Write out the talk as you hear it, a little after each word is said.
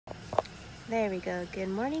There we go. Good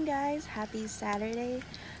morning, guys. Happy Saturday.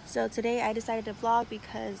 So today I decided to vlog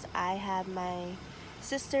because I have my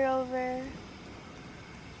sister over.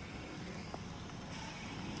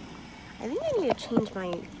 I think I need to change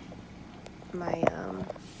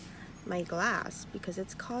my glass because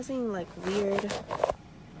it's causing like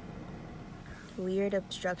weird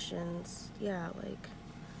obstructions. Yeah, like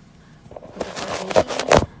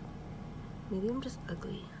maybe I'm just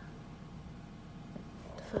ugly.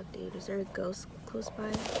 Fuck, dude, is there a ghost close by?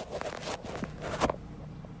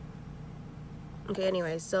 Okay,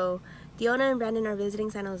 anyway, so Diona and Brandon are visiting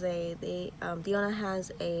San Jose. Diona has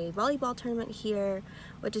a volleyball tournament here,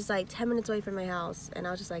 which is like 10 minutes away from my house. And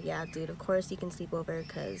I was just like, yeah, dude, of course you can sleep over,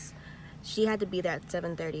 because she had to be there at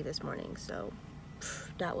 7:30 this morning. So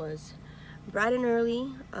that was bright and early.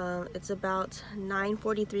 It's about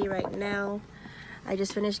 9:43 right now. I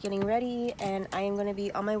just finished getting ready and I am going to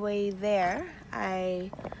be on my way there.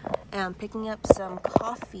 I am picking up some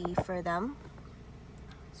coffee for them.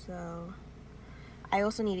 So I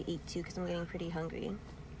also need to eat too because I'm getting pretty hungry.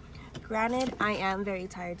 Granted, I am very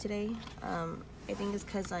tired today. I think it's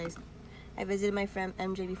because I visited my friend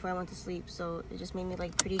MJ before I went to sleep, so it just made me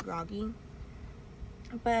like pretty groggy.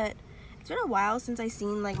 But it's been a while since I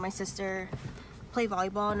seen like my sister play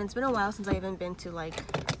volleyball, and it's been a while since I even been to like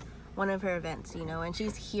one of her events, you know, and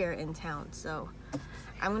she's here in town. So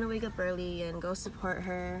I'm gonna wake up early and go support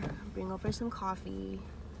her, bring over some coffee,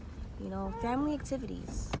 you know, family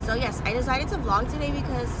activities. So yes, I decided to vlog today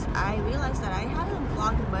because I realized that I haven't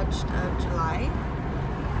vlogged much of July.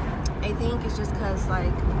 I think it's just because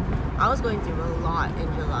like I was going through a lot in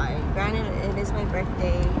July. Granted, it is my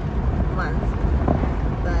birthday month,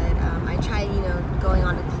 but I tried, you know, going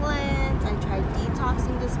on a cleanse. I tried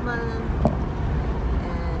detoxing this month,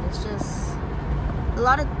 and it's just a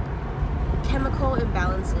lot of chemical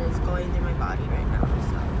imbalances going through my body right now.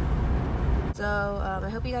 So I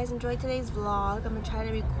hope you guys enjoyed today's vlog. I'm gonna try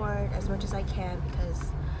to record as much as I can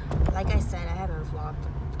because, like I said, I haven't vlogged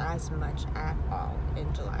as much at all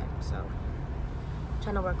in July. So I'm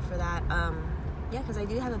trying to work for that. Yeah, because I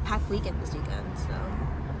do have a packed weekend this weekend. So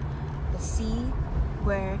let's see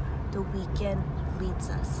where the weekend leads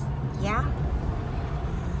us. Yeah?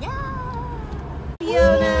 Yeah!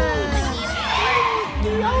 Fiona!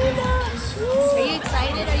 Are you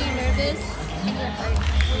excited? Are you nervous?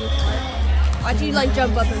 Why'd you like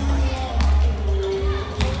jump up and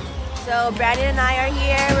So Brandon and I are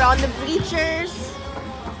here. We're on the bleachers.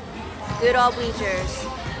 Good old bleachers.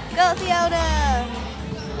 Go Fiona!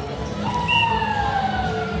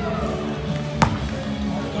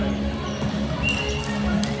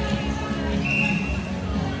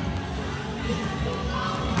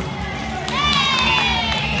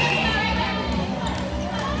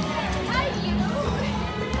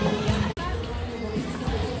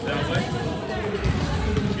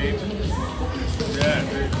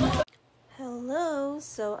 Hello,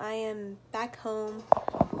 so I am back home,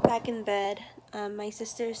 back in bed. My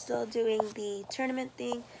sister's still doing the tournament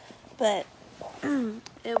thing, but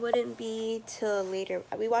it wouldn't be till later.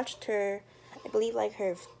 We watched her, I believe like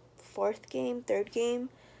her third game,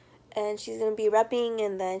 and she's going to be repping,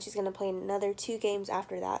 and then she's going to play another 2 games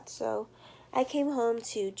after that. So I came home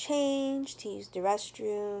to change, to use the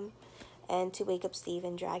restroom, and to wake up Steve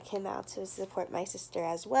and drag him out to support my sister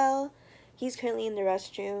as well. He's currently in the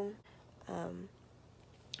restroom.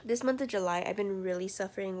 This month of July, I've been really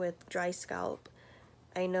suffering with dry scalp.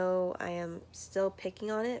 I know I am still picking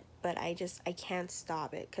on it, but I can't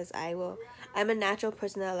stop it because I'm a natural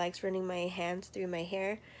person that likes running my hands through my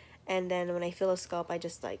hair, and then when I feel a scalp, I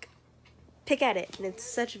just like pick at it, and it's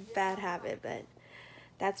such a bad habit, but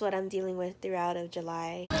that's what I'm dealing with throughout of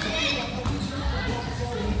July.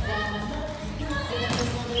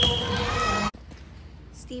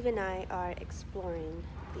 Steve and I are exploring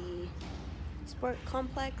the sport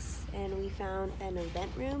complex, and we found an event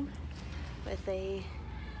room with a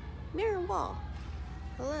mirror wall.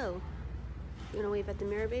 Hello. You wanna wave at the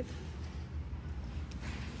mirror, babe?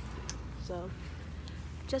 So,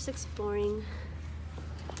 just exploring.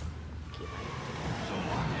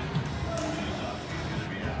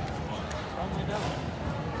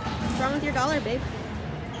 What's wrong with your dollar, babe?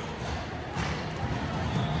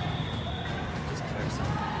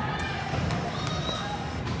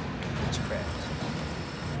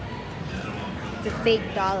 It's a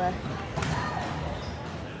fake dollar.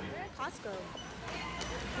 We're at Costco.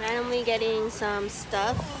 Randomly getting some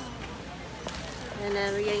stuff. And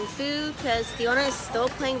then we're getting food because Diona is still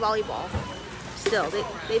playing volleyball. Still.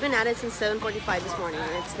 They've been at it since 7:45 this morning,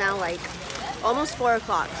 and it's now like almost 4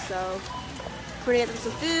 o'clock. So we're gonna get them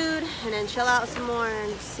some food and then chill out some more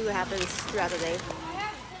and see what happens throughout the day.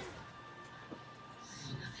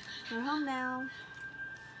 home now.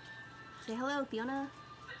 Say hello, Fiona.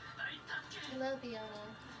 Hello, Fiona.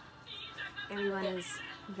 Everyone is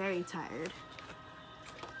very tired.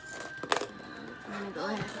 I'm gonna go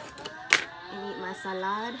ahead and eat my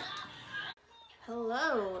salad.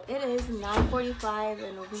 Hello, it is 9:45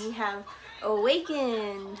 and we have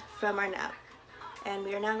awakened from our nap. And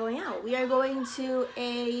we are now going out. We are going to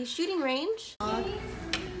a shooting range.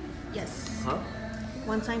 Yes. Huh?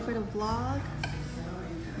 One time for the vlog.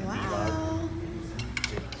 Wow.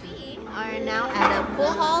 We are now at a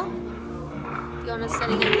pool hall. Fiona's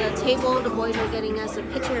setting up the table. The boys are getting us a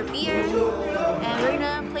pitcher of beer. And we're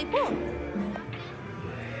gonna play pool.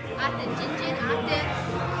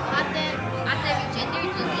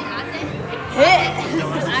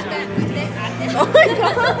 Oh my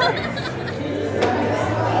god.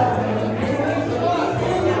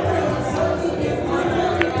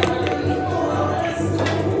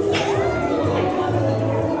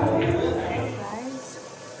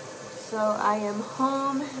 So I am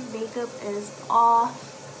home, makeup is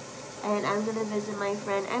off, and I'm gonna visit my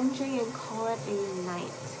friend MJ and call it a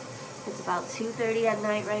night. It's about 2:30 at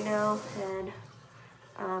night right now, and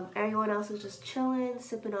everyone else is just chilling,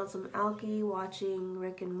 sipping on some algae, watching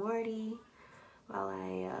Rick and Morty, while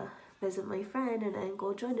I visit my friend and then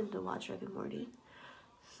go join him to watch Rick and Morty.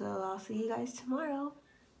 So I'll see you guys tomorrow.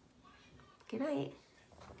 Good night.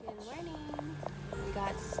 Good morning. We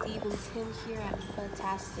got Steve and Tim here at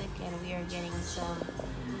Fantastic, and we are getting some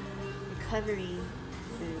recovery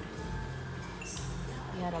food.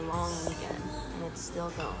 We had a long weekend, and it's still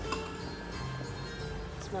going.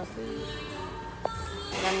 It's my food,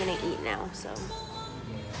 and I'm gonna eat now, so.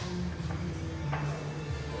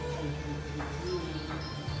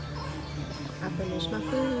 I finished my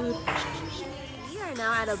food. We are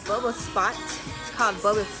now at a boba spot. It's called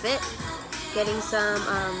Boba Fit. Getting some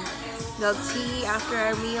milk tea after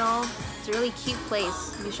our meal. It's a really cute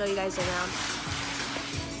place. Let me show you guys around.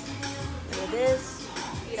 Look at this.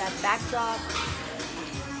 That backdrop.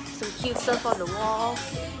 Some cute stuff on the wall.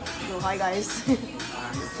 Oh, hi guys.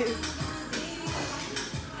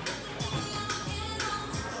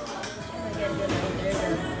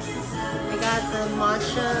 I got the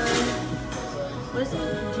matcha. What is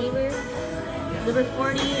it? Dreamer? Number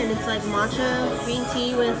 40, and it's like matcha green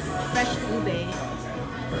tea with fresh ube.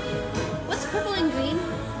 What's purple and green?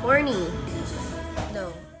 Horny.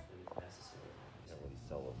 No. Necessary. You don't really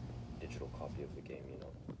sell a digital copy of the game, you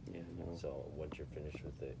know. Yeah. So once you're finished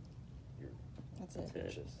with it, That's it.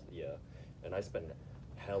 it's just And I spend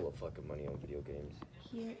hella fucking money on video games.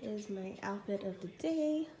 Here is my outfit of the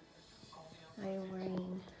day. I am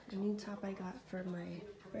wearing a new top I got for my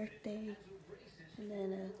birthday, and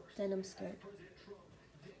then a denim skirt.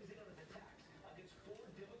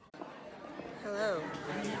 Hello.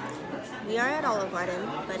 We are at Olive Garden,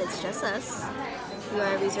 but it's just us. We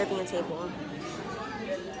are reserving a table.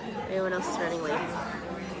 Everyone else is running away.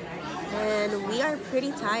 And we are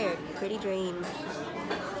pretty tired, pretty drained.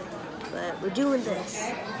 But we're doing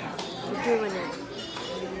this. We're doing it.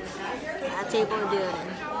 At table, we're doing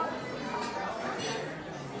it.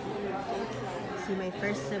 See my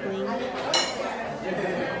first sibling.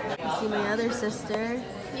 See my other sister.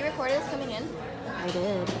 You recorded us coming in? I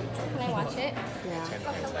did. Can I watch it? Yeah.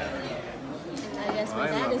 And I guess my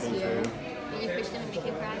dad is here. Did you push him and make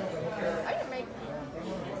him cry? I didn't make.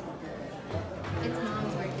 It's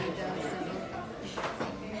mom's birthday though,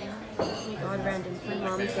 Oh my god, Brandon. My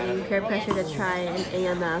mom's getting peer pressure to try an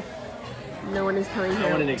AMF. No one is telling her. I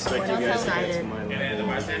wouldn't expect you guys to get to my And level. the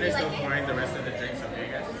bartenders don't find the rest of the drinks, okay,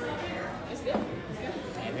 guys?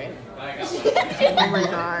 Oh my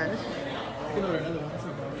god.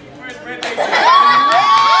 First birthday.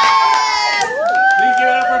 Please give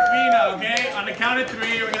it up for Fina, okay? On the count of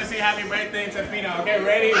 3, we're gonna say happy birthday to Fina. Okay,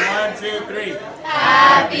 ready? 1, 2, 3.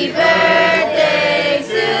 Happy birthday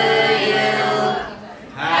to you.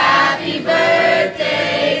 Happy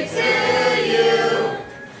birthday to you.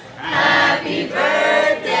 Happy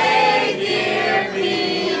birthday, dear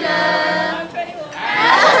Fina.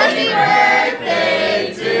 Happy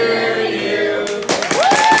birthday to you.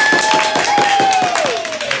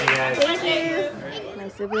 Thank you. My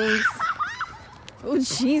siblings. Oh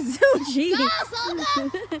jeez, oh jeez.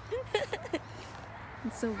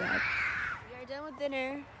 It's so bad. We are done with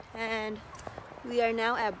dinner and we are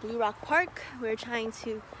now at Blue Rock Park. We're trying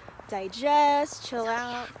to digest, chill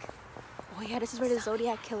out. Oh yeah, this is where the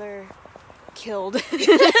Zodiac Killer killed.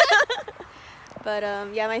 But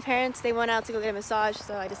yeah, my parents, they went out to go get a massage,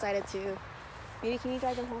 so I decided to, maybe can you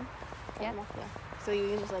drive them home? Yeah. Yeah. So you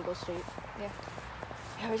can just like go straight. Yeah.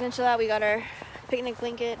 Yeah, we're gonna chill out. We got our picnic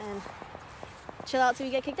blanket and chill out till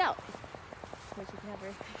we get kicked out. so she can have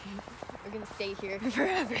her. We're gonna stay here.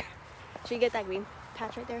 Forever. Should you get that green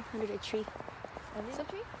patch right there under the tree? Is it a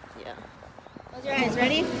tree? Yeah. Close your eyes.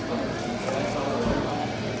 Ready?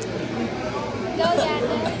 Go, Dad.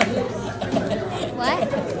 What?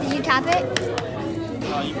 Did you tap it?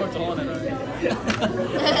 Oh, you poked a hole in it already.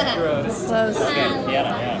 Gross. Close.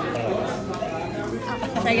 Yeah.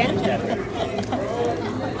 Try again?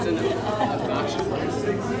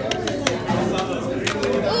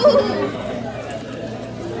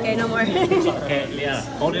 Okay, no more. Okay, Liana,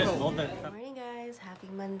 hold it. Hold it. Good morning, guys. Happy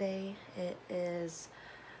Monday. It is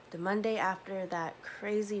the Monday after that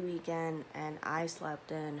crazy weekend, and I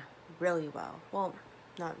slept in really well. Well,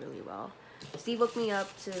 not really well. Steve woke me up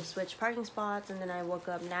to switch parking spots, and then I woke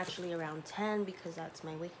up naturally around 10 because that's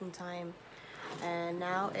my waking time. And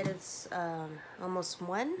now it is almost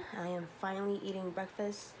 1. I am finally eating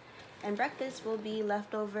breakfast, and breakfast will be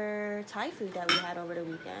leftover Thai food that we had over the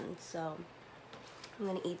weekend. So I'm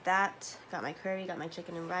gonna eat that. Got my curry, got my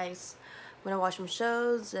chicken and rice. I'm gonna watch some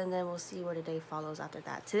shows, and then we'll see where the day follows after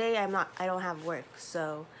that. Today I don't have work,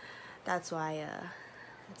 so that's why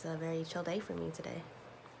it's a very chill day for me today.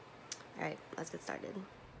 All right, let's get started.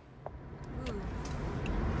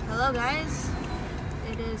 Hello, guys.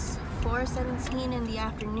 It is 4:17 in the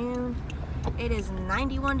afternoon. It is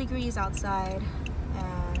 91 degrees outside,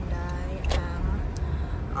 and I am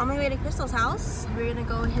on my way to Crystal's house. We're gonna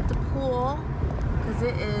go hit the pool because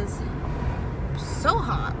it is so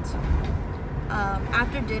hot.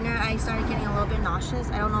 After dinner, I started getting a little bit nauseous.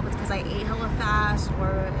 I don't know if it's because I ate hella fast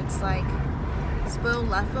or it's like spoiled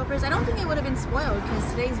leftovers. I don't think it would have been spoiled because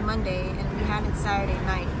today's Monday and we had it Saturday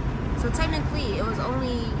night. So technically, it was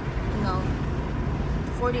only, you know,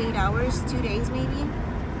 48 hours, 2 days maybe.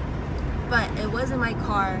 But it was in my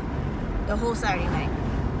car the whole Saturday night.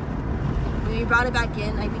 When we brought it back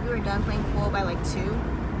in, I think we were done playing pool by like 2.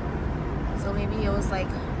 So maybe it was like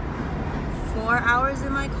 4 hours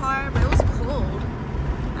in my car, but it was cold.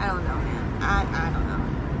 I don't know, man. I don't know.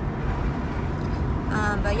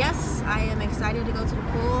 But yes, I am excited to go to the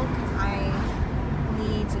pool because I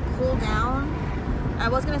need to cool down. I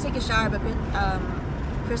was gonna take a shower, but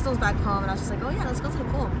Crystal's back home, and I was just like, oh yeah, let's go to the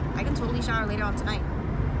pool. I can totally shower later on tonight.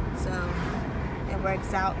 So it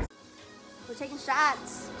works out. We're taking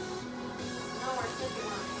shots. No more sipping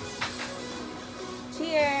on.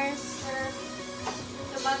 Cheers.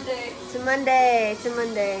 To Monday. To Monday. To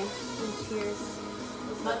Monday. Cheers.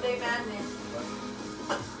 It's Monday Madness.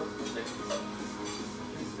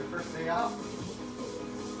 The first day out.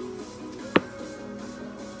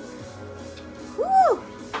 Woo!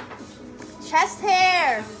 Chest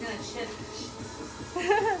hair. I'm just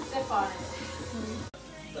gonna sip on it.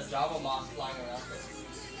 The Java moss flying around.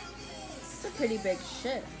 It's a pretty big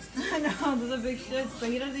shit. I know, those are big shits, but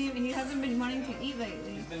he hasn't been wanting to eat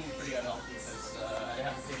lately. He's been pretty unhealthy since I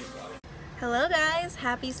haven't seen his body. Hello guys,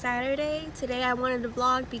 happy Saturday. Today I wanted to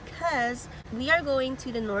vlog because we are going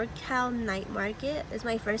to the NorCal night market. It's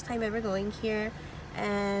my first time ever going here,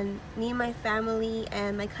 and me and my family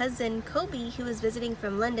and my cousin Kobe, who is visiting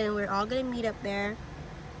from London, we're all gonna meet up there.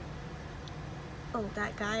 Oh,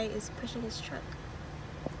 that guy is pushing his truck.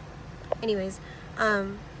 Anyways,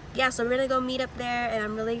 yeah, so we're gonna go meet up there, and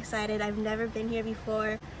I'm really excited. I've never been here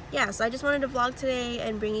before. Yeah, so I just wanted to vlog today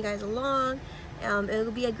and bring you guys along. It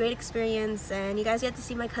will be a great experience, and you guys get to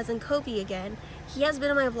see my cousin Kobe again. He has been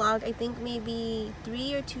on my vlog, I think maybe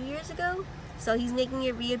 3 or 2 years ago. So he's making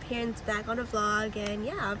a reappearance back on the vlog, and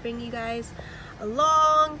yeah, I'll bring you guys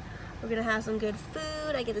along. We're gonna have some good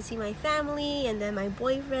food. I get to see my family, and then my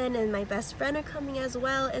boyfriend and my best friend are coming as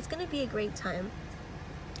well. It's gonna be a great time.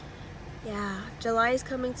 Yeah, July is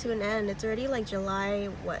coming to an end. It's already like July,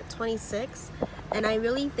 what, 26th? And I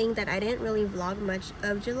really think that I didn't really vlog much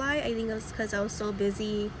of July. I think it was because I was so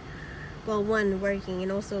busy, well, 1, working,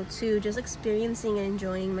 and also 2, just experiencing and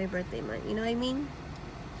enjoying my birthday month, you know what I mean?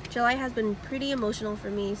 July has been pretty emotional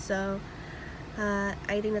for me, so I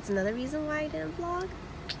think that's another reason why I didn't vlog.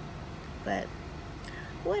 But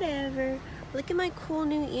whatever. Look at my cool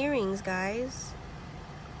new earrings, guys.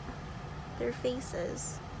 Their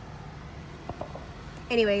faces.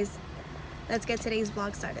 Anyways, let's get today's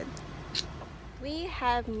vlog started. We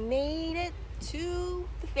have made it to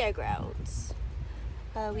the fairgrounds.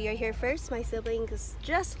 We are here first. My siblings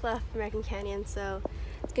just left American Canyon, so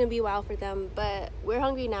it's gonna be a while for them, but we're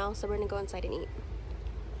hungry now, so we're gonna go inside and eat.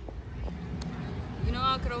 You know,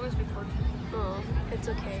 I could always record. Oh, it's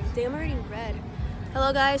okay. Damn, already red.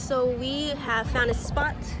 Hello guys, so we have found a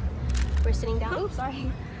spot. We're sitting down. Oh,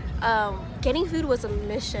 sorry. Getting food was a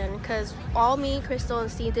mission because all me, Crystal,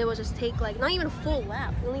 and Steve did was just take like not even a full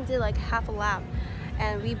lap. We only did like half a lap,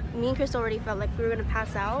 and me and Crystal already felt like we were gonna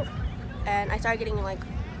pass out. and I started getting like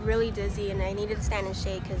really dizzy and I needed to stand in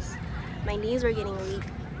shade because my knees were getting weak.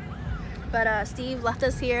 But Steve left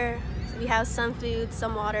us here. So we have some food,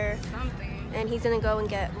 some water, and he's gonna go and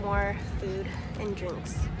get more food and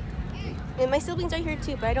drinks. And my siblings are here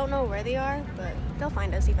too, but I don't know where they are, but they'll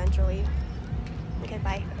find us eventually. Okay,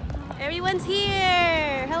 bye. Everyone's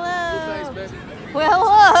here! Hello! Well,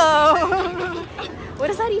 hello! What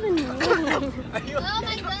does that even mean? Oh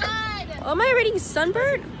my god! Oh, am I already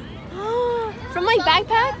sunburned? From my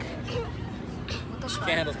backpack? She can't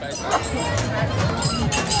handle backpack.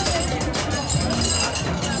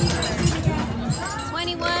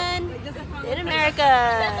 21 in America!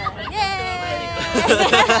 Yay!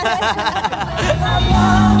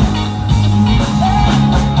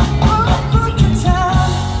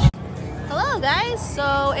 Hello guys,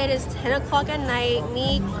 so it is 10 o'clock at night.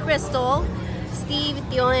 Me, Crystal, Steve,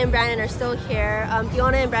 Diona, and Brandon are still here.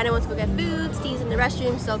 Diona and Brandon went to go get food. Steve's in the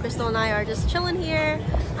restroom, so Crystal and I are just chilling here.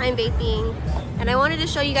 I'm vaping, and I wanted to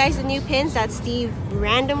show you guys the new pins that Steve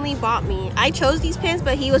randomly bought me. I chose these pins,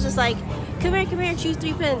 but he was just like, come here, choose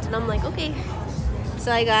 3 pins. And I'm like, okay.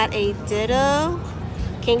 So I got a Ditto,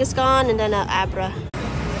 Kangaskhan, and then an Abra.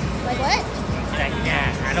 Like what? Like,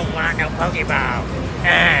 nah, I don't want no Pokeball.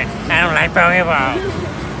 I don't like Pokeball.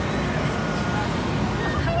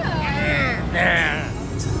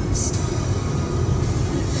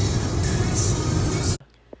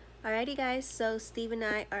 Alrighty guys, so Steve and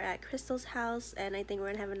I are at Crystal's house, and I think we're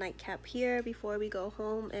gonna have a nightcap here before we go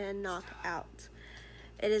home and knock out.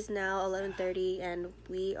 It is now 11:30 and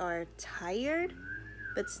we are tired,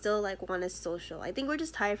 but still like want to social. I think we're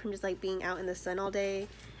just tired from just like being out in the sun all day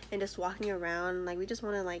and just walking around. Like we just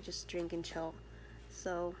want to like just drink and chill.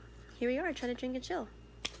 So here we are trying to drink and chill.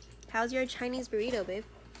 How's your Chinese burrito, babe?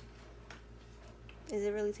 Does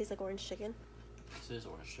it really taste like orange chicken? This is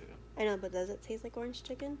orange chicken. I know, but does it taste like orange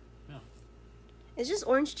chicken? Yeah. It's just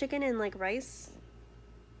orange chicken and like rice.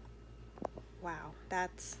 Wow,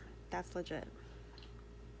 that's legit.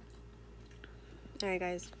 Alright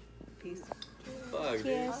guys, peace. Fuck,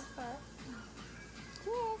 Cheers.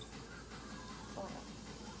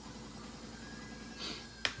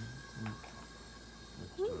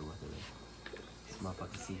 It's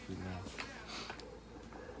motherfucking seafood now.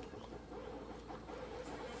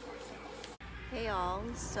 Hey y'all,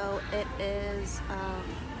 so it is,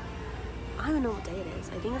 I don't know what day it is.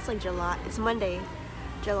 I think it's like July, it's Monday,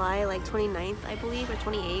 July like 29th, I believe, or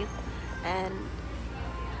 28th, and,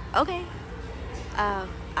 okay,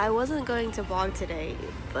 I wasn't going to vlog today,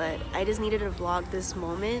 but I just needed to vlog this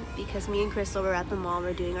moment because me and Crystal were at the mall,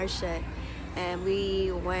 we're doing our shit, and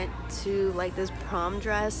we went to like this prom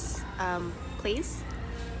dress, place,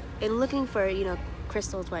 and looking for, you know,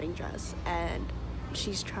 Crystal's wedding dress, and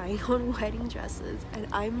she's trying on wedding dresses, and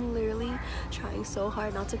I'm literally trying so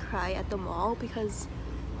hard not to cry at the mall because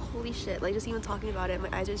holy shit, like just even talking about it, my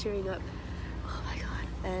eyes are tearing up. Oh my god.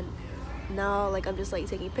 And now like I'm just like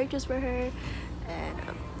taking pictures for her, and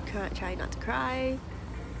I'm trying not to cry.